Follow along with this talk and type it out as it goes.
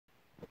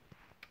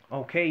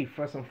Okay,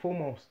 first and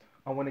foremost,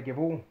 I want to give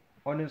all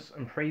honors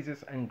and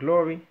praises and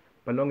glory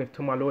belongeth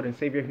to my Lord and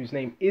Savior, whose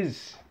name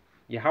is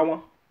Yahweh,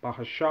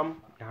 Bahasham,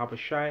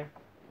 Yahabashai,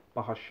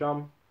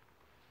 Bahasham,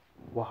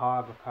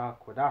 Wahabaka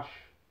Kodash.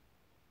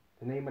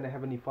 The name of the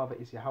Heavenly Father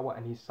is Yahweh,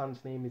 and his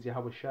Son's name is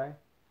Yahabashai.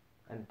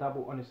 And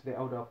double honors to the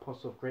elder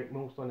apostle of Great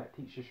Millstone that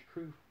teaches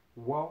truth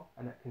well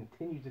and that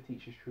continues to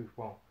teach his truth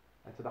well.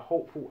 And to the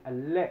hopeful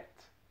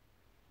elect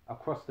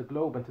across the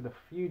globe, and to the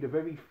few, the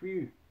very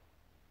few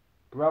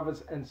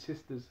brothers and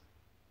sisters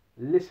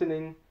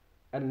listening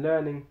and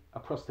learning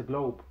across the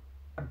globe.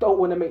 I don't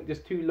want to make this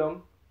too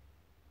long,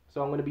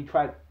 so I'm going to be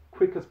tried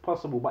quick as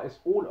possible, but it's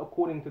all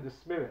according to the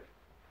Spirit.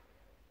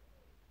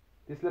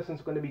 This lesson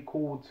is going to be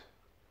called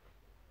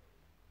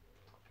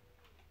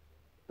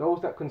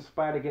Those That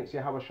Conspired Against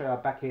Yahawashai Are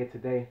Back Here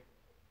Today,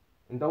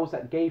 and those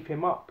that gave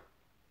him up,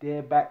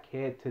 they're back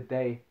here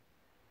today.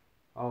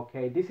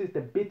 Okay, this is the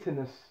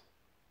bitterness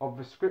of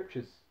the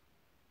scriptures.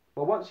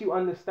 But once you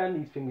understand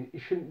these things,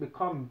 it shouldn't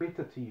become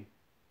bitter to you.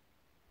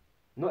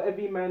 Not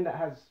every man that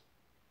has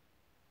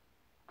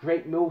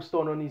Great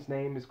Millstone on his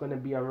name is going to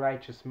be a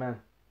righteous man.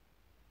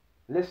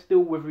 Let's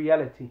deal with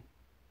reality.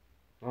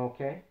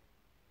 Okay?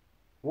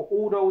 Were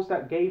all those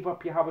that gave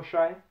up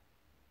Yahushua,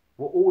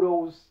 were all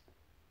those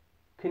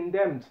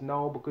condemned?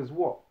 No, because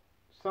what?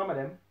 Some of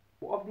them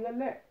were of the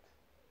elect.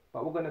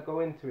 But we're going to go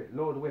into it,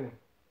 Lord willing.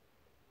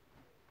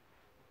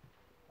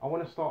 I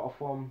want to start off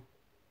from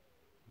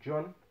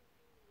John.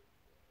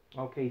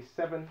 Okay,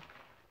 7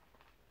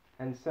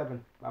 and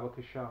 7,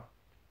 Babakashah.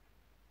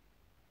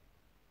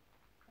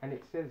 And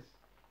it says,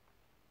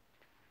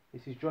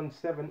 this is John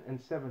 7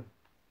 and 7.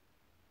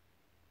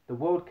 The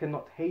world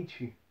cannot hate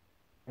you.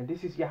 And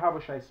this is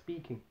Yahushua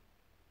speaking.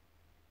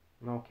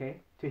 Okay,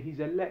 to his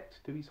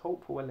elect, to his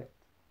hopeful elect.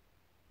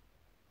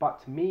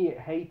 But me it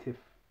hateth.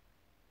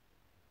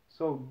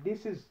 So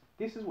this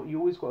is what you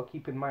always got to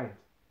keep in mind.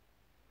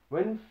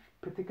 When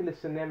particular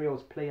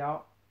scenarios play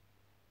out,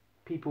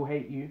 people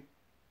hate you.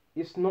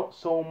 It's not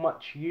so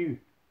much you.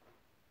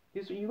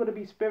 You've got to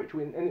be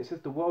spiritual. And it says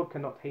the world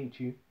cannot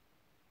hate you.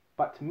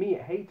 But to me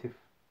it hateth.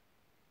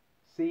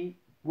 See,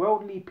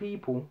 worldly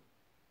people,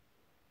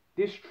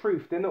 this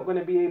truth, they're not going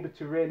to be able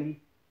to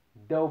really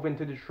delve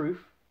into the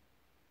truth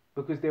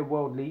because they're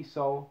worldly.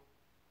 So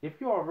if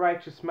you're a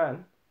righteous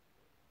man,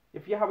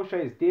 if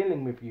Yahushua is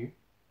dealing with you,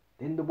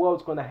 then the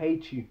world's going to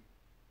hate you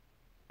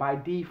by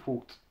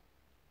default.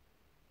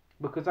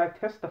 Because I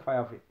testify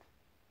of it,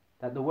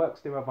 that the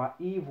works thereof are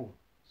evil.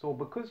 So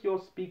because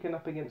you're speaking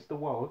up against the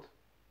world,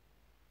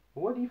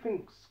 what do you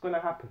think's going to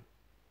happen?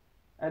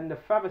 And the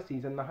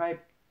Pharisees and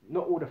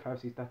not all the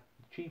Pharisees, the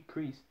chief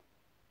priest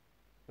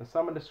and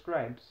some of the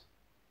scribes,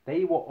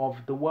 they were of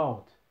the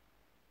world.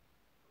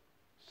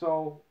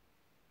 So,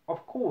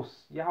 of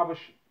course,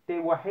 they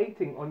were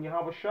hating on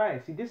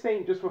Yahushua. See, this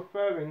ain't just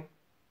referring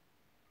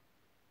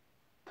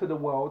to the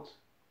world.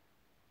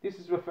 This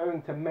is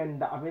referring to men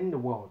that are in the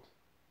world.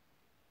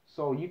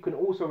 So you can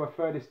also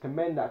refer this to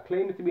men that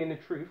claim to be in the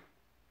truth.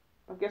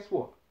 But guess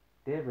what?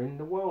 They're in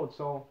the world.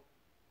 So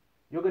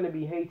you're going to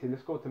be hated.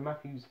 Let's go to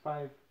Matthew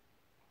 5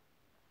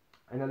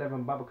 and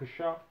 11.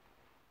 Babakashah.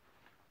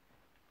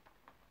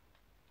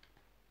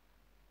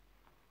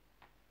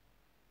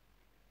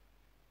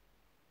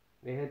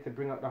 They're here to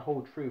bring out the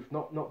whole truth.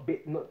 Not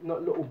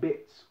little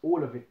bits.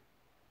 All of it.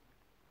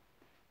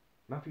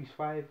 Matthew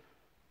 5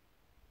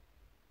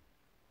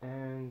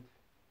 and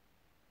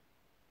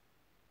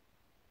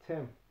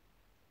 10.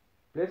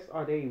 Blessed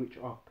are they which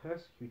are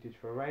persecuted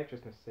for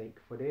righteousness' sake,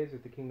 for theirs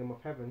is the kingdom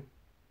of heaven.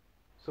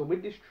 So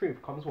with this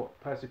truth comes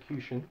what?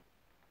 Persecution.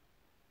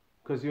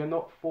 Because you're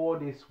not for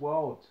this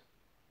world.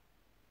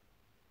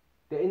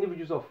 The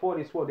individuals are for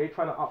this world. They're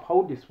trying to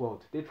uphold this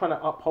world. They're trying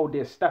to uphold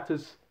their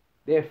status,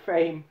 their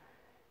fame,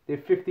 their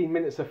 15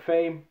 minutes of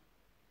fame.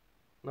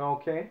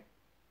 Okay?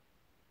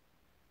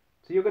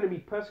 So you're going to be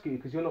persecuted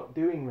because you're not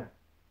doing that.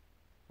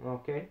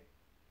 Okay?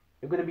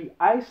 You're going to be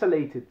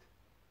isolated.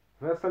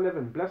 Verse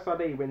 11, blessed are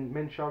they when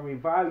men shall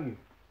revile you.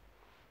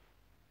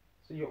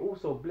 So you're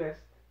also blessed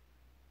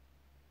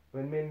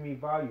when men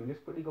revile you.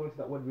 Let's quickly go into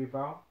that word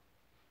revile.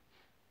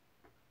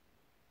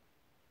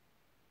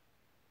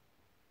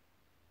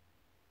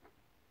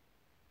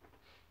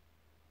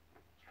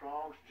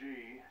 Strong's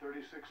G,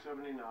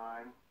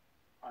 3679,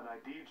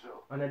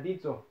 anaidizo.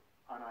 Anadizo.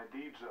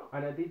 Anaidizo.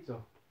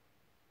 Anadizo.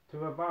 To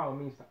revile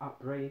means to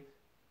upbraid,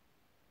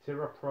 to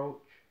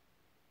reproach.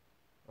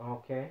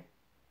 Okay?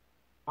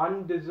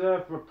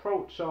 Undeserved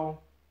reproach. So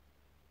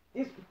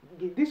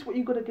this what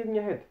you got to get in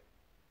your head.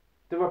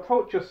 The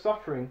reproach you're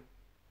suffering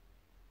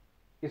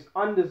is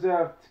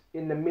undeserved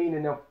in the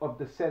meaning of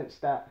the sense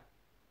that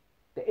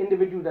the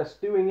individual that's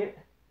doing it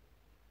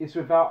is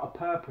without a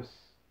purpose.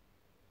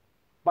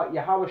 But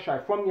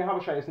Yahushua, from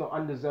Yahushua, is not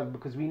undeserved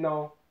because we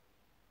know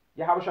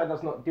Yahushua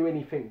does not do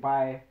anything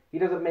he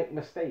doesn't make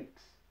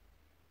mistakes.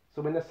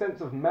 So in the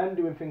sense of man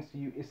doing things to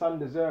you, it's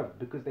undeserved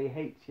because they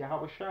hate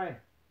Yahushua.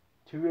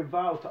 To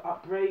revile, to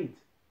upbraid.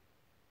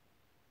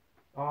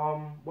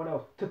 What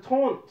else? To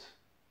taunt.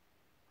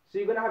 So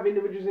you're going to have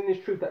individuals in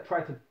this truth that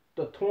try to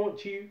to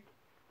taunt you,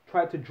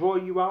 try to draw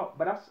you out.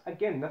 But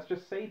that's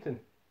just Satan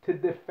to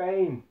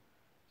defame.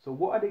 So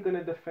what are they going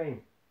to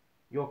defame?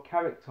 Your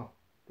character.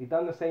 They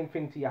done the same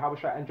thing to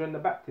Yahushua and John the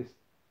Baptist.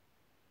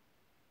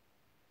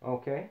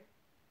 Okay?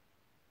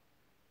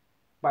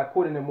 By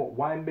calling them what?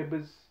 Wine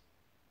bibbers,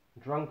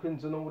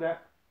 drunkards and all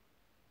that.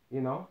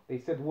 You know? They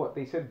said what?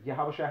 They said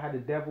Yahushua had a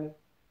devil.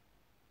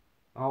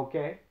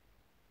 Okay?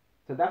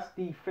 So that's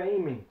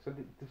defaming. So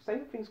the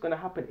same thing's going to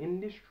happen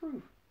in this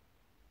truth.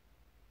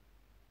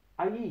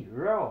 I.e.,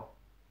 rel,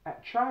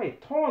 at chai,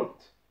 taunt,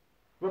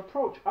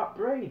 reproach,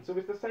 upbraid. So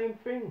it's the same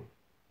thing.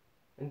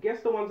 And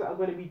guess the ones that are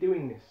going to be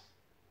doing this?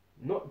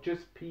 Not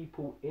just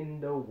people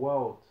in the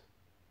world.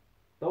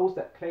 Those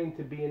that claim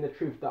to be in the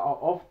truth, that are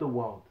of the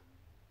world.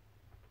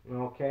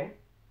 Okay?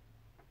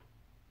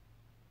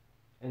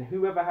 And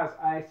whoever has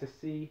eyes to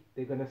see,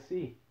 they're going to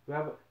see.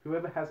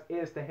 Whoever has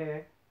ears to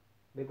hear,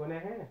 they're going to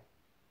hear.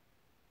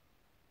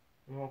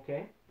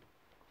 Okay?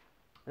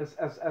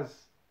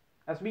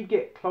 As we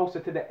get closer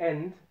to the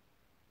end,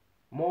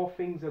 more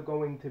things are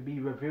going to be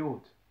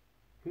revealed.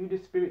 Who the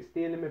Spirit's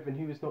dealing with and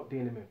who is not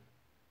dealing with.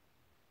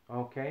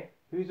 Okay?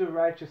 Who's a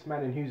righteous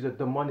man and who's a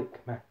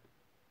demonic man?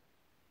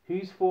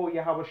 Who's for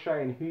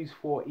Yahushua and who's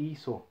for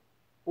Esau?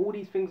 All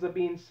these things are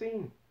being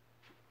seen.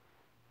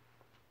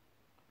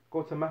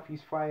 Go to Matthew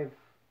 5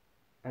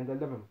 and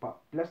 11. But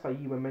blessed are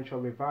you when men shall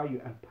revile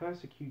you and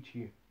persecute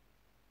you,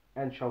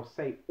 and shall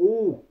say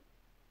all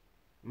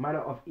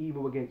manner of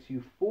evil against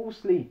you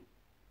falsely.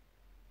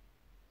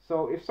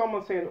 So if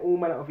someone's saying all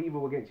manner of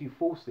evil against you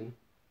falsely,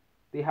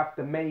 they have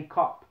to make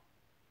up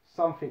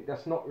something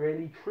that's not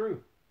really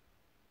true.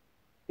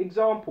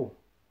 Example.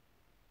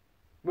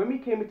 When we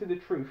came into the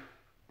truth,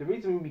 the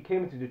reason we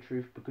came into the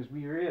truth because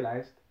we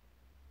realized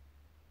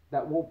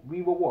that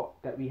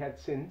that we had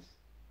sins.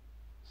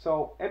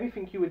 So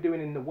everything you were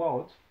doing in the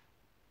world,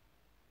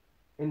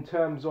 in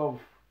terms of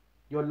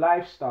your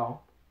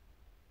lifestyle,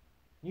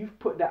 you've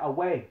put that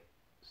away.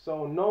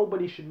 So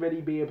nobody should really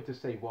be able to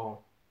say,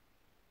 well,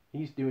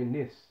 he's doing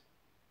this,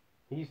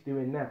 he's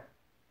doing that.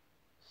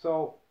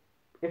 So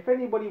if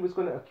anybody was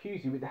going to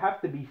accuse you, it'd have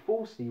to be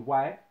falsely.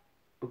 Why?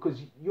 Because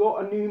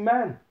you're a new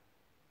man.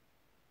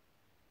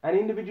 And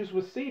individuals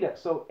will see that.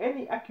 So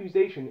any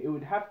accusation, it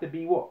would have to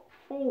be what?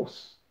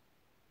 False.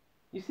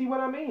 You see what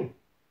I mean?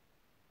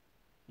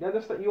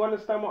 You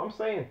understand what I'm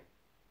saying?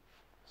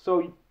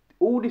 So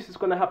all this is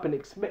going to happen.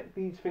 Expect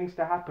these things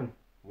to happen.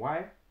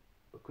 Why?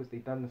 Because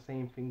they've done the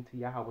same thing to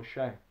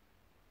Yahushua.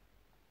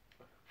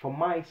 For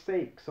my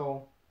sake.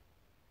 So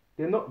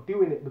they're not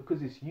doing it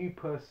because it's you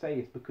per se.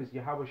 It's because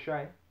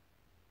Yahushua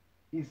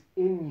is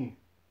in you.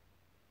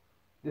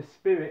 The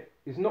Spirit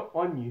is not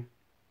on you.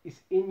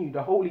 It's in you,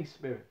 the Holy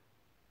Spirit.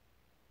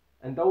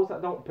 And those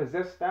that don't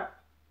possess that,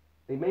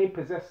 they may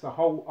possess a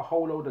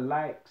whole load of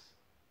likes,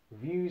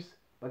 views,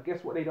 but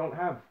guess what they don't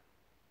have?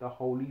 The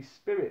Holy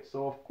Spirit.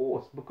 So of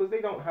course, because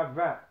they don't have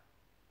that,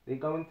 they're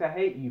going to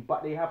hate you,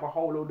 but they have a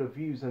whole load of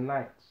views and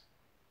likes.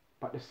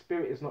 But the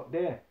Spirit is not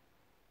there.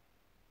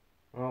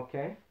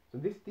 Okay? So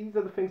these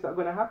are the things that are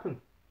going to happen.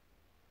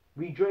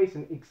 Rejoice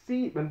and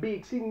be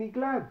exceedingly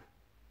glad.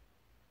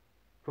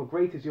 For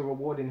great is your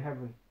reward in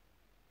heaven.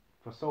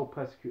 For so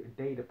persecuted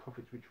they the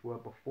prophets which were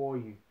before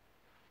you.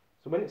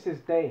 So when it says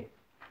they,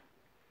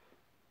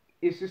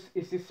 is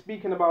this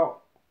speaking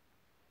about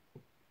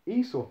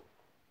Esau?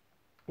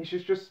 It's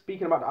just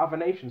speaking about the other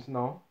nations?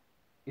 No.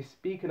 It's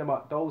speaking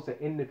about those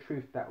that are in the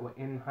truth, that were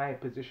in high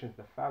positions,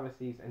 the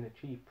Pharisees and the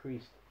chief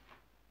priests.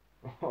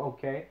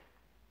 Okay?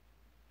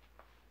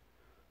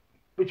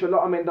 Which a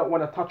lot of men don't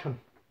want to touch on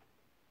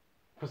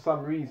for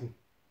some reason.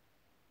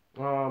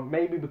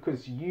 Maybe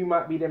because you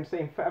might be them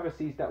same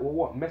Pharisees that were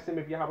what? Messing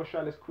with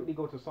Yahushua. Let's quickly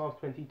go to Psalms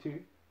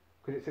 22.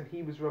 Because it said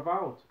he was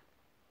reviled.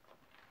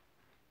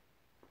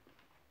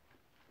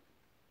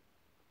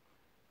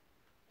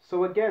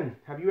 So again,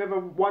 have you ever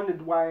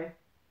wondered why?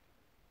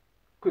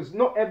 Because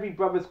not every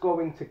brother's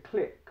going to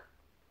click.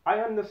 I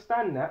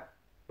understand that.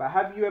 But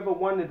have you ever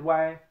wondered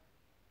why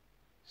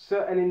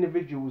certain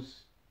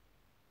individuals,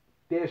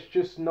 there's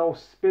just no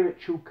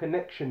spiritual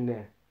connection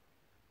there?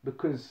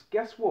 Because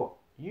guess what?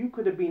 You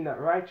could have been that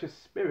righteous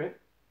spirit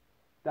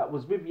that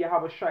was with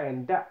Yahushua,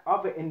 and that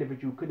other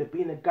individual could have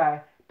been a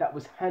guy that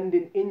was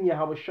handing in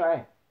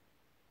Yahushua,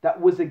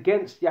 that was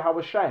against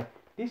Yahushua.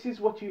 This is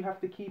what you have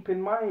to keep in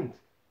mind.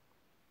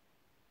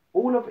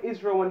 All of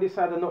Israel on this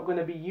side are not going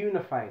to be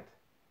unified.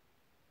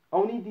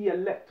 Only the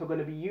elect are going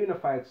to be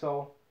unified.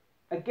 So,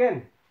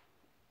 again,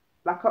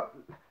 like an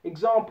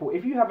example,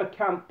 if you have a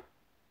camp,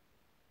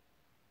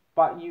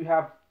 but you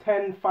have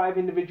 5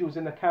 individuals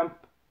in the camp,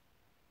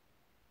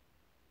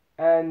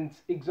 and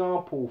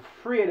example,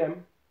 3 of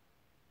them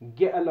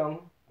get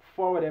along,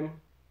 4 of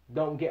them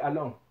don't get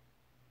along.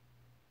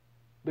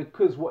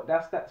 Because what?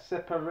 That's that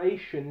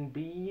separation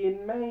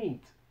being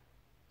made.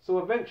 So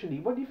eventually,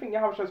 what do you think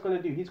Yahushua is going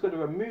to do? He's going to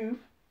remove,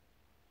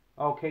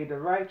 okay, the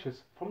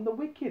righteous from the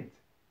wicked.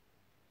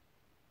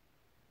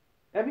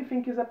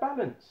 Everything is a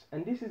balance,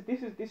 and this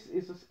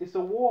is a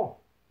war.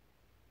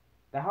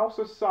 The house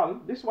of Saul.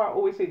 This is why I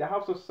always say the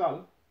house of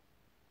Saul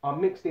are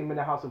mixed in with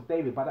the house of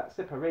David, but that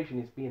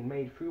separation is being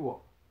made through what?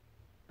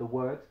 The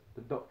word,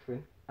 the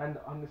doctrine, and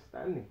the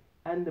understanding,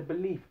 and the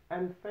belief,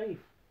 and faith.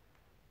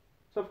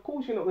 So of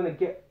course you're not going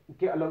to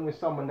get along with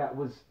someone that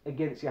was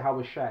against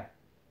Yahawashi.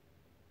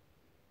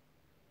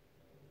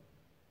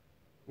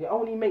 It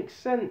only makes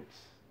sense.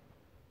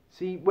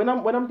 See, when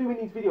I'm doing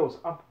these videos,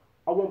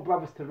 I want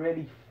brothers to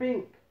really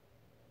think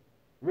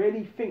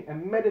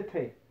and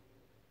meditate.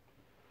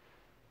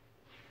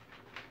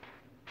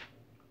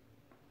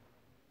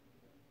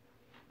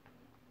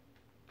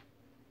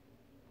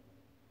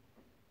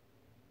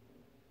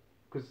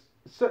 Because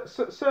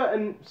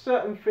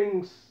certain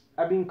things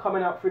have been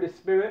coming out through the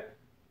Spirit,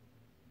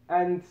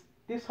 and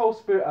this whole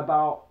spirit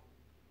about,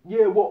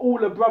 yeah, we're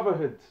all a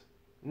brotherhood.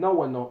 No,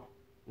 we're not.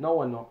 No,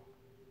 we're not.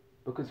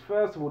 Because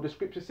first of all, the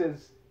scripture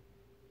says,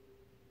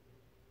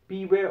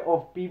 beware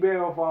of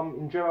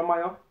in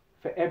Jeremiah,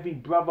 for every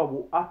brother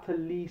will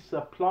utterly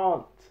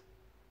supplant.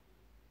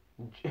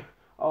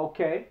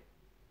 Okay.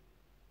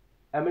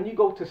 And when you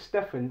go to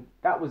Stephen,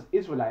 that was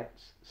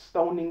Israelites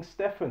stoning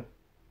Stephen.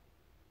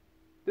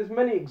 There's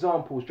many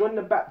examples. John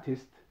the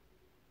Baptist,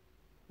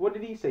 what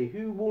did he say?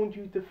 Who warned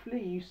you to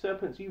flee, you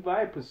serpents, you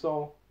vipers?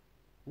 So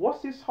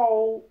what's this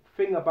whole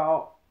thing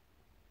about,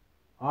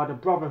 the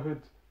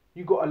brotherhood?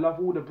 You got to love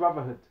all the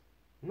brotherhood.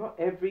 Not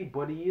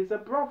everybody is a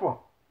brother.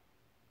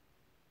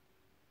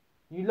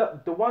 You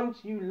love the ones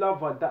you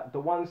love are the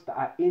ones that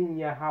are in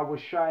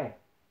Yahawashi.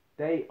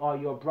 They are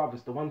your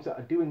brothers, the ones that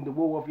are doing the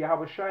will of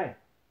Yahawashi.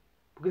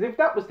 Because if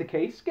that was the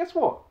case, guess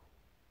what?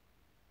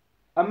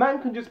 A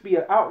man can just be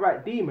an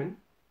outright demon,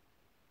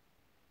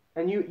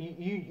 and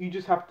you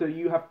just have to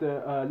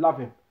love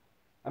him.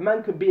 A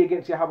man could be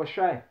against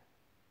Yahawashi,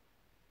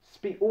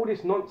 speak all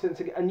this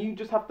nonsense again, and you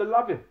just have to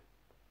love him.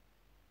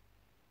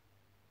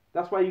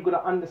 That's why you've got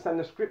to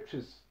understand the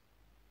scriptures.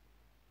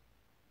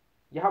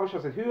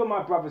 Yahawashi said, who are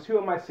my brothers? Who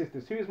are my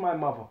sisters? Who is my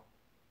mother?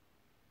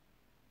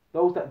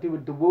 Those that do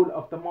the will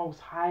of the Most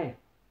High.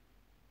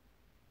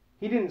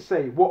 He didn't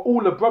say, we're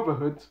all a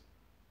brotherhood.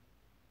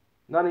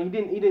 No, he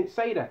didn't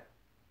say that.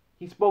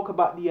 He spoke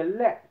about the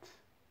elect.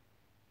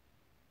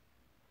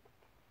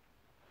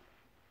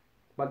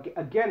 But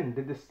again,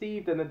 the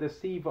deceived and the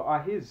deceiver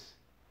are his.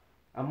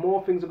 And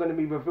more things are going to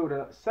be revealed.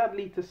 And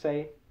sadly to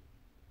say,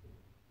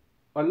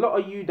 a lot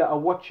of you that are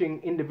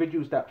watching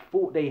individuals that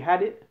thought they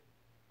had it,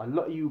 a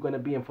lot of you are going to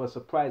be in for a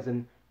surprise.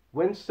 And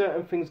when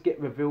certain things get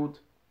revealed,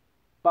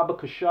 Baba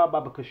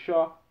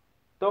Kasha,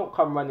 don't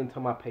come running to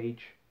my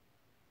page.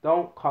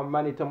 Don't come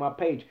running to my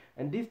page.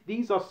 And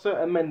these are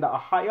certain men that are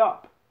high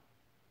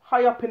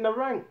up in the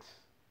ranks.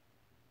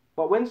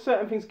 But when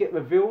certain things get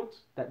revealed,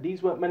 that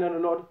these weren't men of the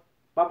Lord,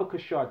 Baba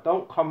Kasha,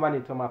 don't come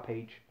running to my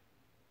page.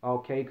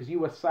 Okay, because you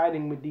were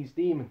siding with these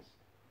demons.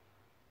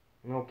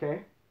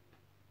 Okay.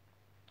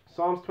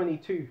 Psalms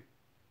 22.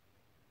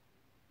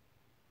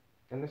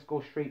 And let's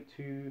go straight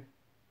to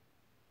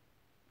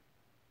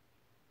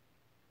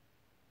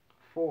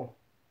 4.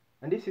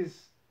 And this is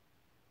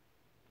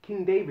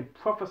King David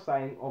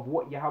prophesying of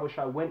what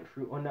Yahawashi went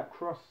through on that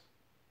cross.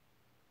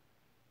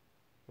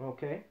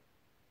 Okay.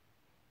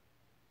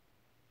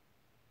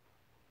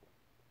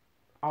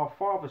 Our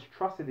fathers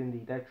trusted in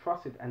thee. They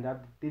trusted, and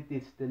that did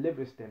this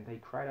delivers them. They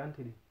cried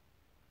unto thee,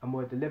 and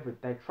were delivered.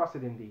 They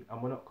trusted in thee,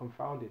 and were not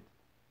confounded.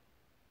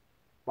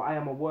 But I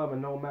am a worm,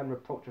 and no man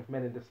reproach of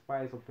men, and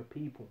despise of the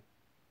people.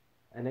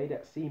 And they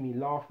that see me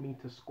laugh me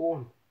to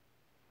scorn.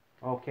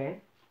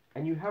 Okay?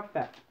 And you have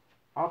that.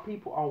 Our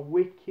people are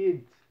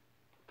wicked.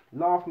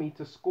 Laugh me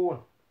to scorn.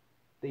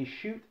 They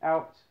shoot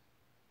out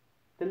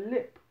the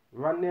lip,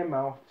 run their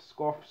mouth,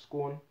 scoff,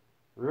 scorn,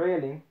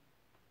 railing.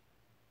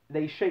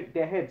 They shake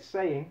their heads,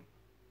 saying,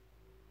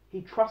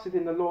 he trusted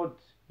in the Lord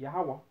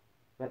Yahweh,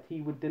 that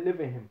he would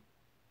deliver him.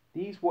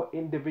 These were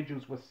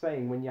individuals were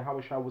saying when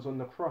Yahawashi was on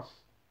the cross.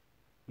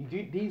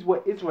 These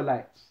were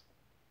Israelites.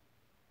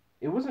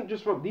 It wasn't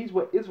just Rob. These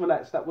were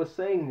Israelites that were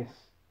saying this.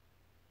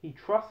 He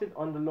trusted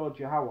on the Lord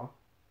Yahweh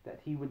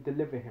that he would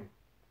deliver him.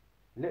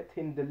 Let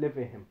him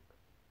deliver him,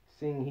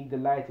 seeing he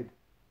delighted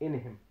in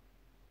him.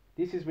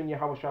 This is when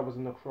Yahawashi was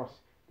on the cross.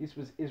 This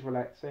was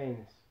Israelites saying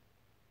this.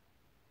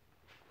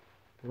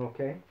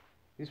 Okay?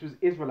 This was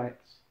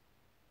Israelites.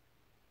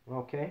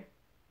 Okay?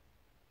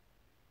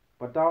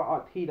 But thou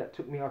art he that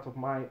took me out of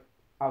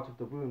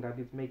the womb, that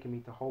is making me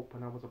to hope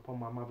when I was upon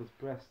my mother's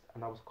breast,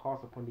 and I was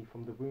cast upon thee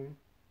from the womb.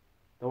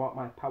 Thou art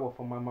my power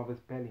from my mother's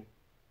belly.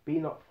 Be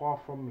not far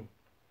from me.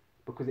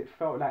 Because it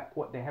felt like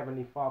what the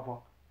Heavenly Father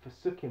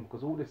forsook him,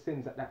 because all the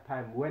sins at that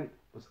time was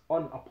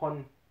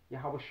upon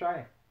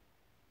Yahawashi.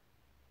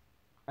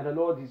 And the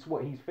Lord is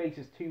what his face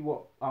is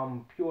too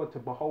pure to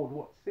behold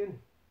what sin.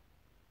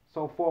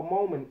 So for a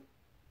moment,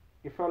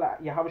 it felt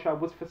like Yahawashi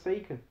was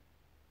forsaken.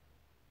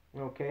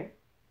 Okay?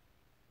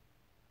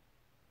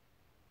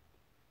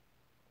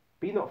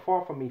 Be not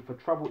far from me, for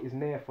trouble is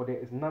near, for there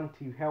is none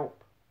to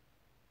help.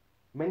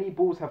 Many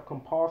bulls have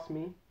compassed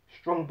me,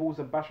 strong bulls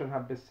of Bashan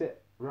have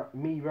beset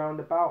me round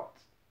about.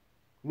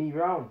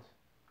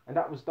 And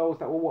that was those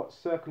that were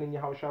circling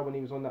Yahawashi when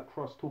he was on that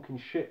cross, talking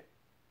shit.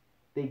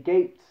 They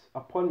gaped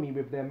upon me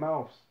with their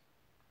mouths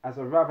as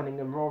a ravening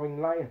and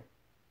roaring lion.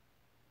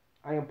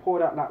 I am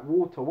poured out like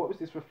water. What was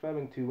this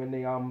referring to when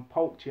they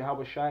poked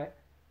Yahawashi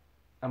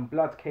and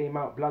blood came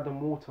out, blood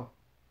and water?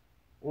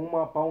 All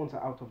my bones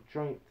are out of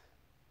joint.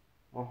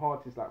 My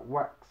heart is like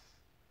wax.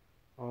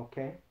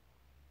 Okay?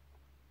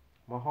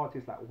 My heart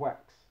is like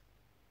wax.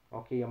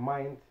 Okay, your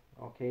mind,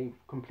 okay,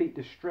 complete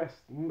distress.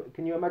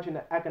 Can you imagine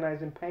the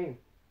agonizing pain?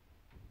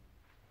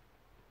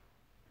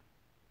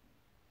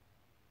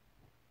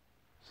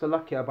 So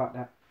lucky about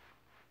that.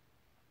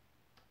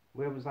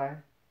 Where was I?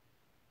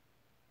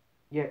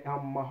 Yeah,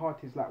 my heart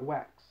is like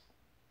wax.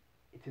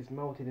 It is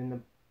melted in the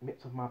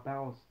midst of my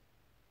bowels.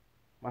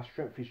 My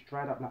strength is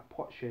dried up like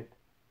potsherd,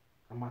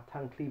 and my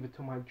tongue cleaveth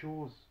to my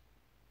jaws.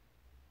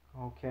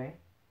 Okay?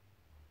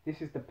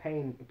 This is the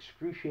pain,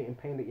 excruciating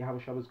pain that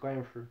Yahushua was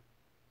going through,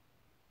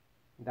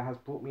 that has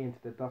brought me into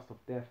the dust of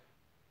death.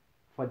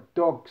 For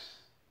dogs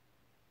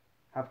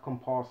have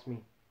compassed me.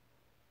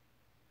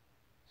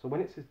 So when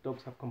it says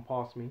dogs have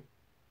compassed me,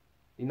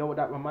 you know what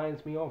that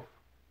reminds me of?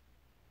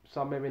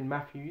 Somewhere in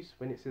Matthews,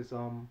 when it says,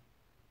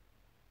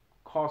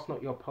 cast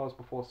not your pearls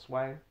before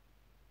swine,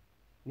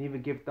 neither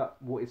give that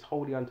what is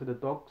holy unto the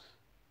dogs.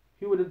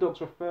 Who are the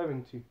dogs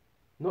referring to?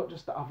 Not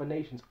just the other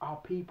nations, our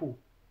people.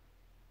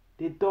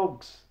 They're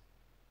dogs.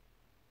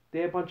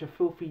 They're a bunch of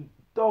filthy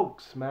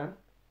dogs, man.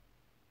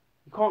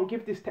 You can't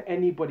give this to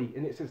anybody.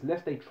 And it says,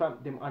 lest they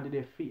tramp them under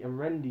their feet and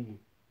render you.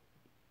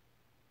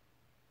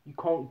 You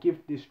can't give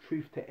this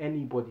truth to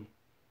anybody.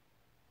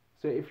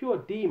 So if you're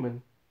a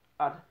demon,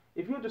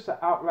 if you're just an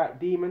outright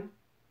demon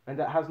and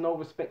that has no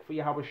respect for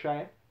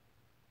Yahawashi,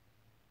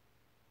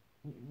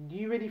 do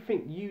you really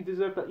think you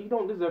deserve that? You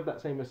don't deserve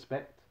that same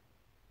respect.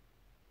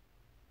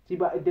 See,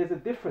 but there's a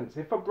difference.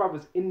 If a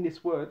brother's in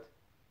this word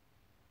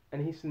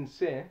and he's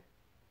sincere,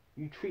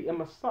 you treat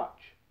him as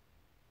such.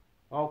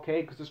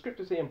 Okay, because the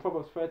scriptures say in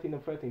Proverbs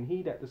 13:13,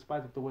 he that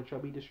despiseth the word shall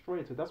be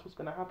destroyed. So that's what's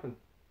going to happen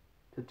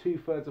to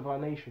 2/3 of our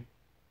nation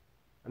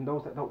and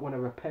those that don't want to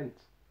repent.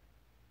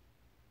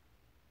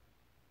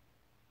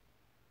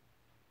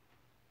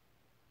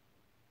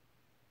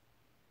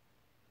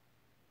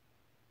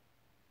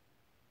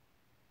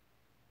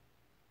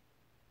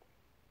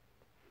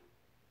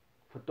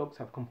 For dogs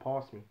have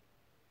compassed me.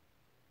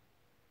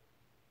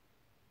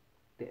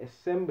 The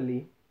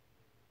assembly,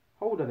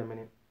 hold on a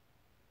minute.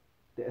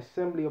 The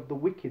assembly of the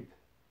wicked.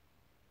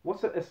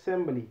 What's an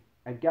assembly?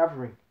 A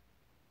gathering.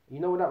 You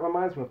know what that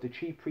reminds me of? The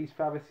chief priests,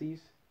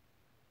 Pharisees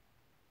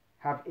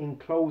have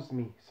enclosed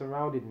me,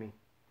 surrounded me.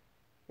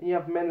 And you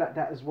have men like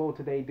that as well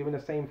today doing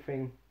the same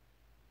thing.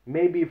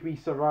 Maybe if we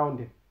surround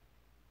him.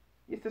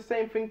 It's the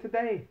same thing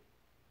today.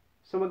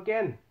 So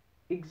again,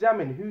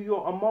 examine who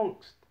you're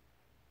amongst.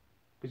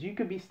 Because you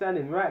could be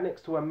standing right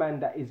next to a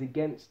man that is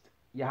against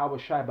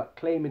Yahawashi but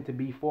claiming to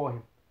be for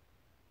him.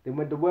 Then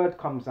when the word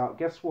comes out,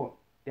 guess what?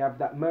 They have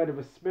that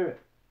murderous spirit.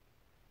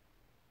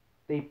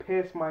 They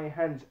pierce my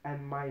hands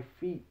and my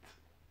feet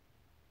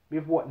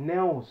with what?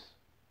 Nails.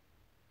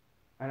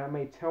 And I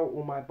may tell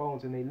all my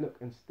bones, and they look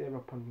and stare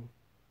upon me.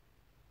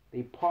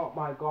 They part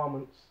my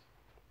garments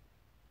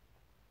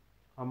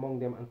among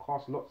them and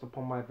cast lots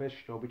upon my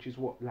vesture, which is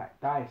what? Like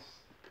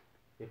dice.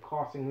 They're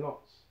casting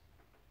lots.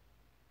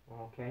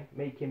 Okay?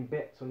 Making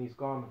bets on his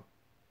garment.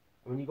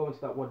 And when you go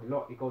into that word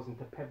lot, it goes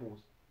into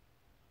pebbles.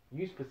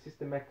 Used for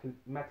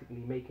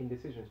systematically making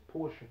decisions.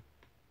 Portion.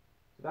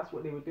 So that's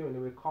what they were doing. They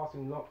were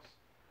casting lots.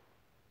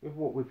 With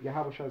what? With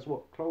Yahavashi's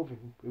what?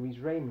 Clothing. With his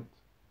raiment.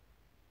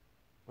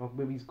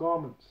 With his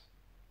garments.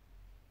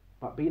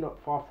 But be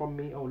not far from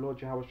me, O Lord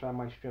Yahawashi,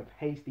 my strength.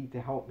 Haste thee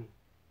to help me.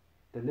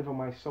 Deliver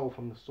my soul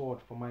from the sword,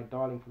 from my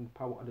darling from the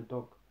power of the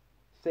dog.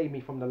 Save me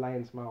from the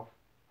lion's mouth,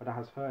 for thou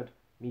hast heard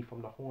me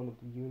from the horn of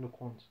the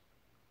unicorns.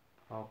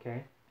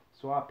 Okay?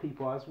 So our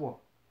people are as what?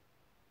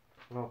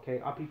 Okay?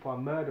 Our people are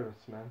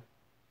murderous, man.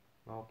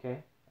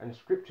 Okay? And the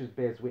scriptures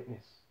bears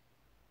witness.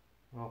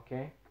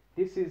 Okay?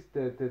 This is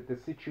the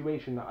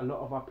situation that a lot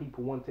of our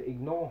people want to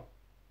ignore.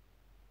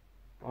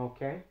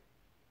 Okay?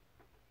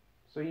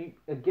 So you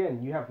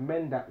have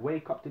men that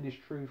wake up to this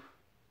truth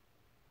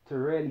to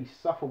really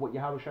suffer what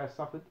Yahushua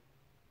suffered.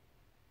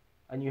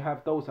 And you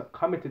have those that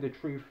come into the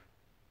truth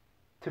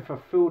to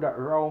fulfill that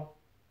role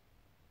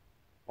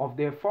of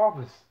their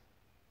fathers.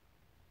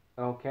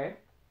 Okay?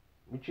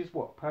 Which is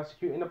what?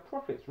 Persecuting the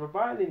prophets,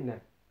 reviling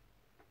them.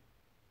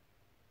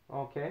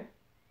 Okay?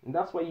 And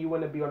that's why you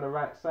want to be on the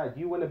right side.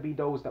 You want to be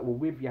those that were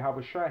with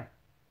Yahushua.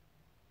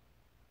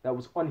 That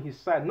was on his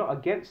side, not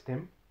against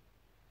him.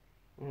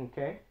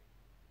 Okay?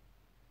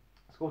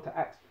 Let's go to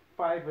Acts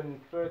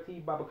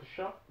 5:30, Baba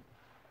Kasha.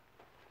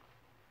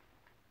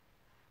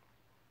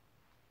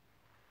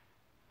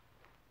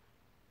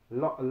 A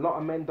lot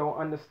of men don't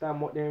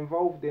understand what they're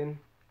involved in.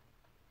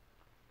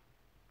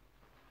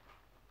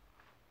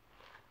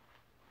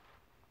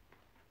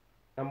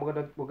 And we're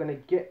gonna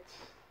get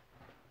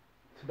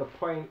to the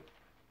point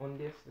on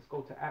this. Let's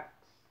go to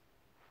Acts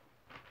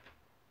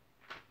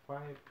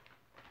 5.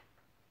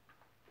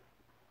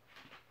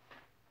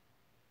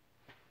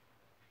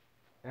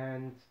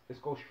 And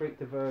let's go straight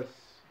to verse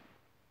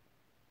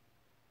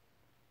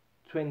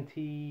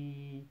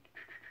 20.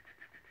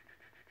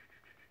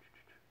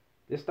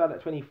 Let's start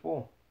at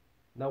 24.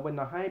 Now when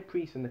the high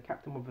priest and the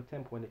captain of the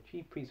temple and the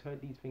chief priests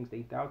heard these things, they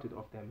doubted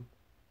of them,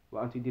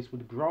 but until this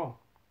would grow.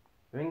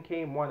 Then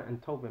came one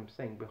and told them,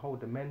 saying,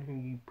 behold, the men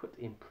whom you put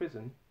in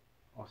prison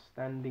are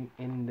standing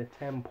in the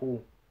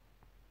temple.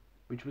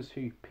 Which was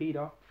who?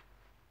 Peter,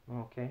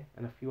 okay,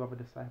 and a few other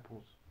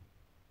disciples.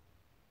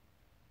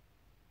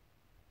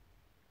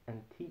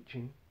 And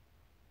teaching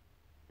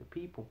the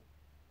people.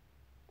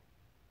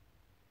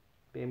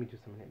 Bear me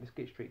just a minute, let's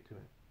get straight to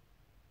it.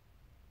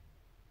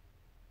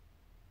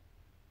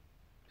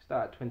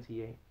 Start at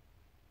 28.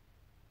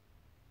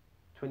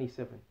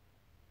 27.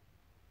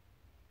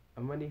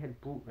 And when they had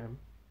brought them,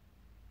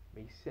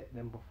 they set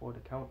them before the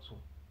council.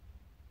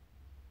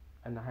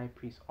 And the high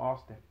priest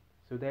asked them.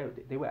 So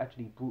they were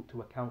actually brought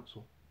to a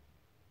council.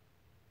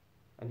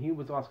 And he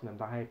was asking them,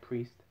 the high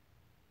priest,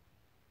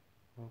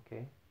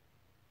 okay,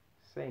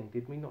 saying,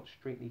 did we not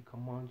straitly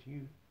command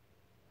you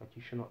that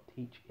you should not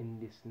teach in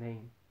this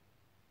name?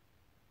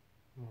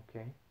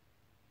 Okay.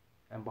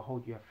 And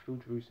behold, you have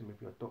filled Jerusalem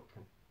with your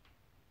doctrine,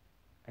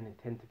 and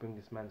intend to bring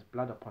this man's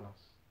blood upon us.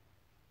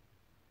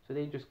 So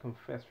they just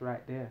confessed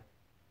right there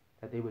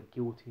that they were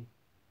guilty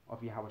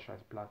of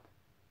Yahawashi's blood.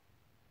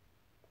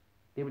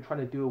 They were trying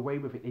to do away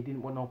with it. They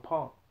didn't want no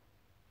part.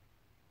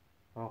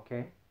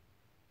 Okay.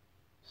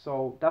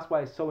 So that's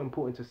why it's so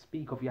important to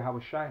speak of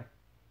Yahawashi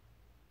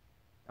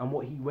and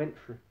what he went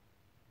through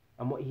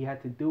and what he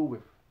had to deal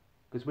with.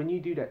 Because when you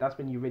do that, that's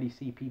when you really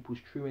see people's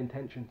true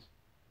intentions.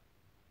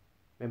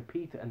 When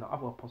Peter and the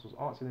other apostles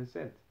answered and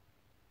said,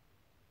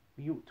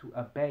 we ought to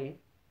obey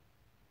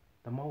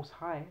the Most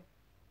High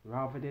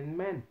rather than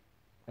men.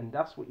 And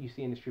that's what you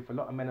see in the truth. A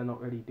lot of men are not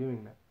really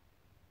doing that.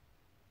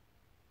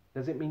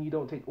 Doesn't mean you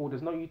don't take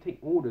orders. No, you take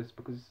orders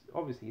because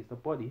obviously it's the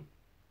body,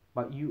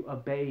 but you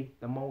obey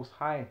the Most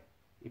High.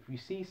 If you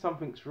see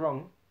something's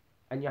wrong,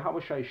 and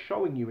Yahawah is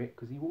showing you it,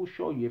 because he will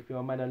show you if you're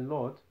a man and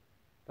Lord.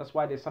 That's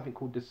why there's something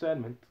called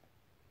discernment.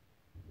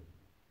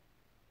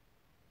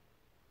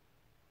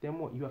 Then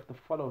what? You have to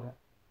follow that.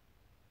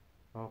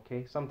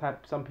 Okay. Sometimes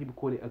some people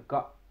call it a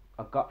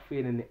gut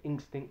feeling, an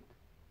instinct,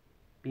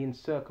 being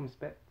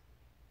circumspect.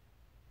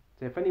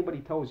 So if anybody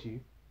tells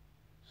you,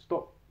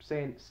 stop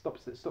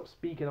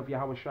speaking of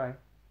Yahawah,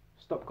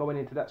 stop going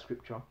into that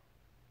scripture,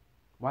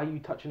 why are you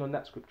touching on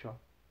that scripture?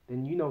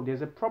 Then you know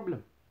there's a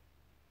problem.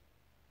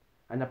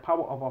 And the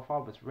power of our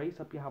fathers raised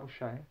up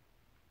Yahawah,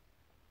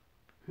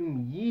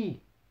 whom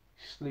ye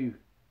slew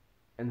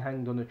and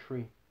hanged on a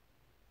tree.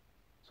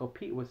 So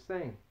Peter was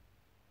saying,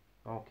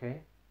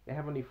 okay, the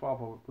Heavenly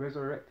Father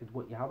resurrected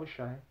what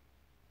Yahawah,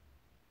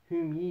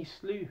 whom ye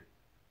slew.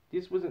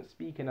 This wasn't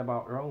speaking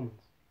about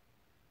Romans.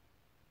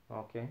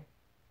 Okay.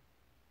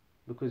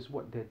 Because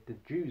what the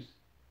Jews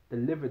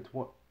delivered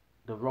what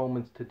the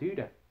Romans to do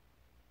that.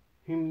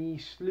 Whom ye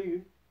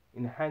slew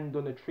and hanged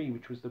on a tree,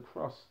 which was the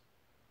cross.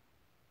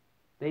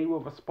 They were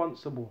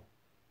responsible.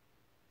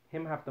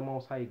 Him have the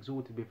Most High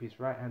exalted with his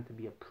right hand to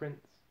be a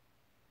prince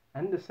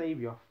and the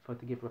Saviour for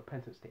to give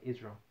repentance to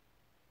Israel.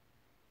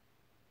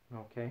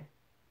 Okay.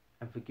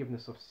 And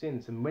forgiveness of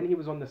sins. And when he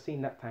was on the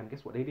scene that time,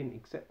 guess what? They didn't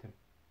accept him.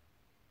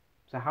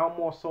 So how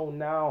more so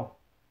now?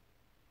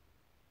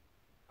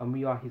 And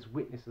we are his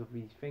witnesses of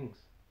these things.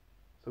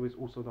 So is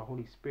also the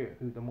Holy Spirit,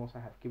 who the Most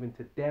High have given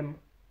to them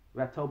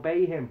that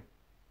obey him.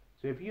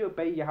 So if you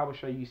obey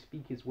Yahawah, you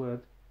speak his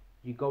word,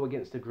 you go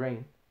against the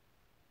grain,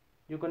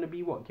 you're going to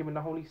be what? Given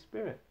the Holy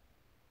Spirit.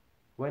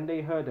 When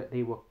they heard that,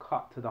 they were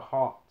cut to the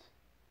heart.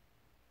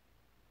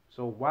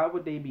 So why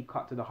would they be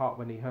cut to the heart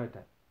when they heard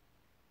that?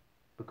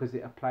 Because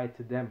it applied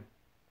to them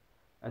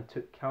and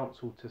took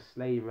counsel to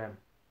slay them.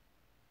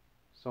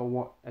 So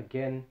what?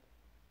 Again,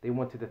 they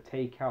wanted to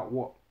take out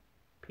what?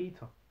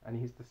 Peter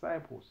and his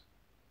disciples.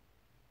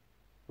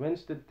 When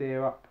stood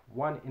there up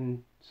one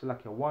in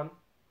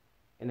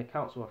the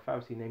council of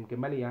Pharisees named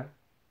Gamaliel,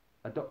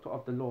 a doctor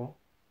of the law.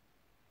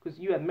 Because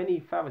you had many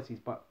Pharisees,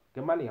 but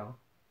Gamaliel,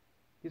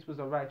 this was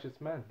a righteous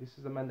man. This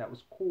is a man that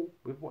was cool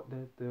with what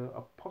the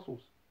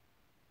apostles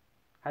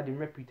had in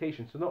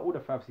reputation. So not all the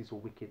Pharisees were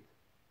wicked,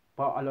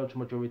 but a large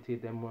majority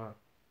of them were.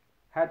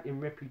 Had in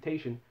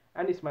reputation,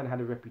 and this man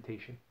had a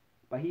reputation.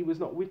 But he was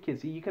not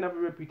wicked. See, you can have a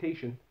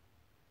reputation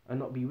and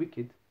not be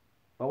wicked.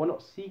 But we're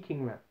not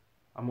seeking that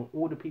among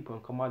all the people,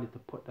 and commanded to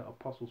put the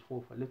apostles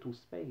forth a little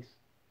space.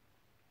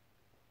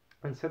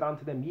 And said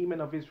unto them, ye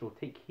men of Israel,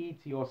 take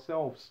heed to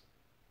yourselves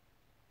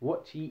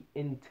what ye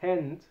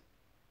intend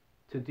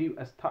to do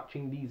as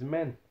touching these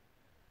men.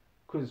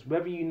 Because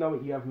whether you know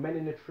it, you have men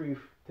in the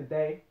truth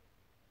today.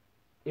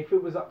 If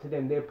it was up to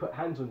them, they'd put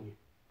hands on you.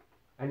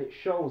 And it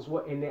shows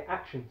what in their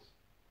actions.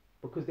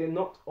 Because they're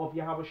not of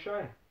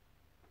Yahawah.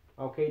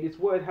 Okay, this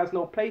word has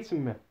no place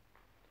in them.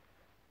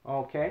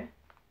 Okay.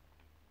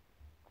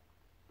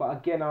 But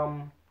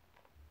again,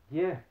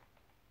 yeah.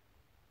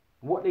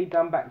 What they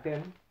done back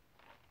then.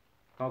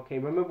 Okay,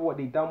 remember what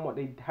they done, what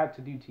they had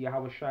to do to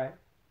Yahawah.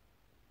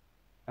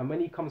 And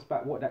when he comes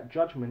back, what that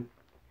judgment.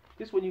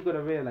 This is what you got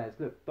to realize.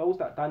 Look, those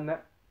that done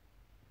that,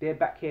 they're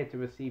back here to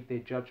receive their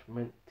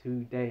judgment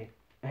today.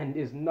 And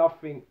there's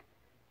nothing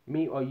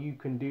me or you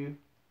can do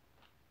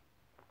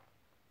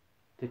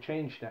to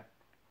change that.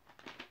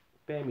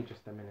 Bear me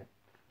just a minute.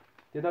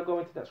 Did I go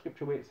into that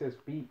scripture where it says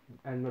be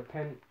and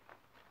repent?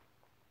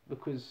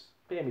 Because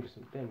bear me just a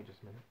minute. Bear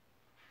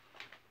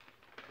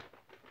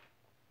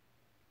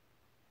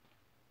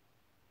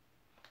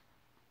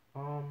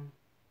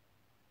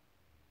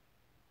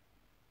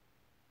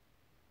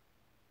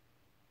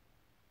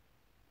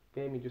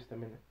me just a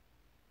minute.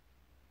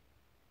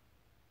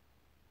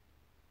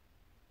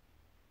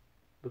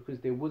 Because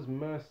there was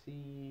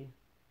mercy.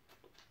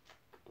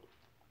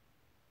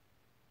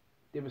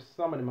 There was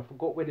some of them. I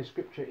forgot where the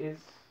scripture is.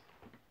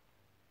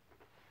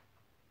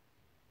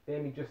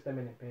 Bear me just a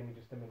minute.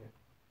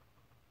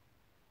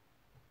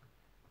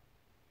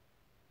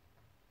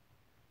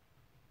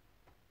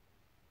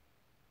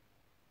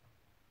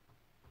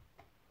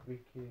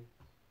 Wicked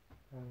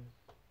hands.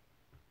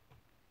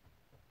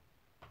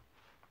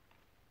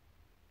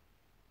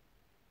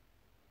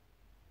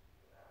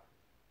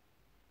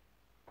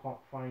 Can't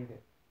find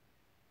it.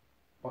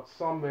 But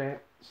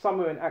somewhere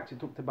in Acts it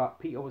talked about,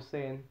 Peter was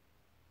saying,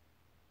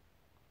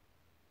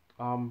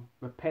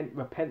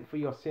 repent for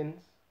your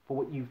sins, for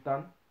what you've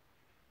done.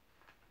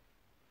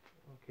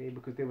 Okay,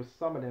 because there was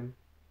some of them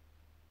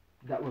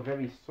that were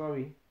very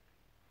sorry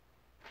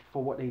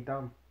for what they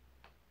done,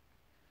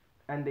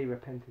 and they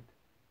repented.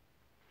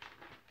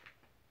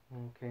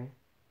 Okay,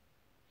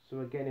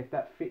 so again, if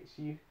that fits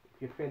you,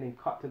 if you're feeling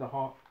cut to the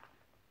heart,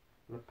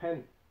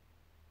 repent.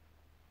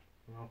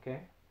 Okay,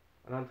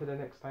 and until the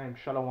next time,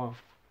 shalom.